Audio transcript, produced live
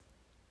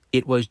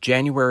It was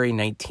January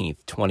 19th,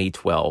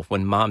 2012,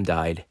 when Mom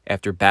died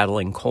after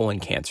battling colon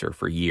cancer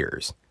for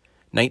years.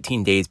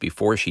 19 days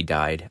before she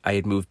died, I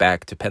had moved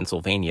back to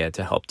Pennsylvania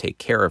to help take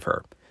care of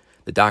her.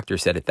 The doctor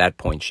said at that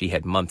point she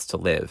had months to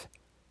live.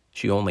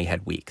 She only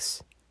had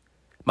weeks.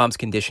 Mom's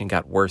condition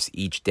got worse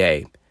each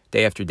day.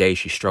 Day after day,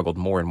 she struggled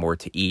more and more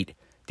to eat,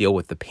 deal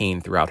with the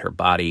pain throughout her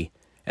body,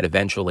 and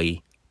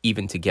eventually,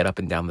 even to get up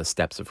and down the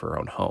steps of her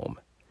own home.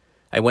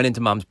 I went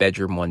into Mom's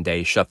bedroom one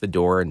day, shut the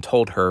door, and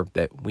told her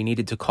that we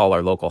needed to call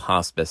our local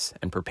hospice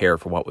and prepare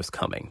for what was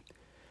coming.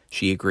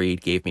 She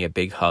agreed, gave me a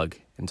big hug,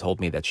 and told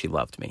me that she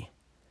loved me.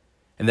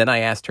 And then I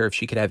asked her if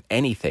she could have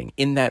anything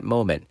in that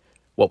moment,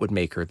 what would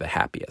make her the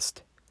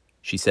happiest.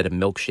 She said a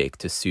milkshake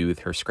to soothe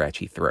her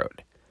scratchy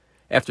throat.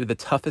 After the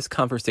toughest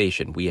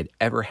conversation we had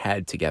ever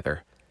had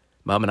together,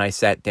 Mom and I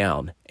sat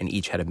down and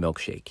each had a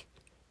milkshake.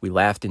 We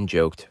laughed and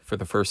joked for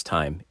the first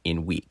time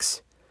in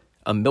weeks.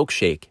 A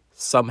milkshake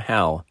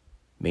somehow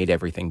made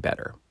everything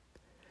better.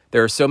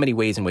 There are so many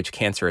ways in which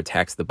cancer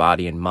attacks the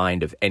body and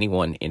mind of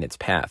anyone in its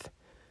path,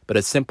 but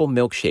a simple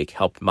milkshake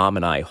helped Mom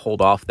and I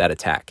hold off that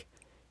attack,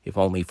 if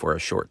only for a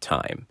short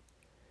time.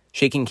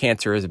 Shaking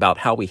Cancer is about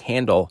how we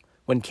handle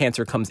when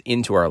cancer comes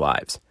into our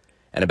lives,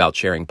 and about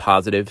sharing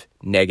positive,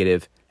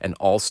 negative, and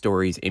all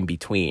stories in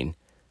between,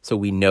 so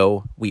we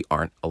know we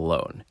aren't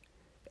alone.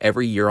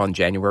 Every year on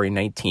January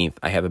 19th,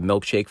 I have a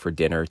milkshake for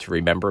dinner to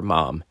remember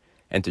Mom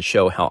and to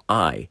show how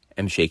I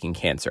am shaking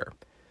cancer.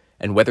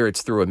 And whether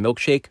it's through a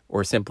milkshake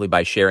or simply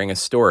by sharing a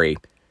story,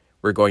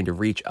 we're going to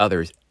reach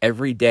others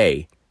every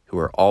day who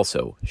are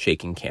also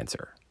shaking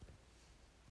cancer.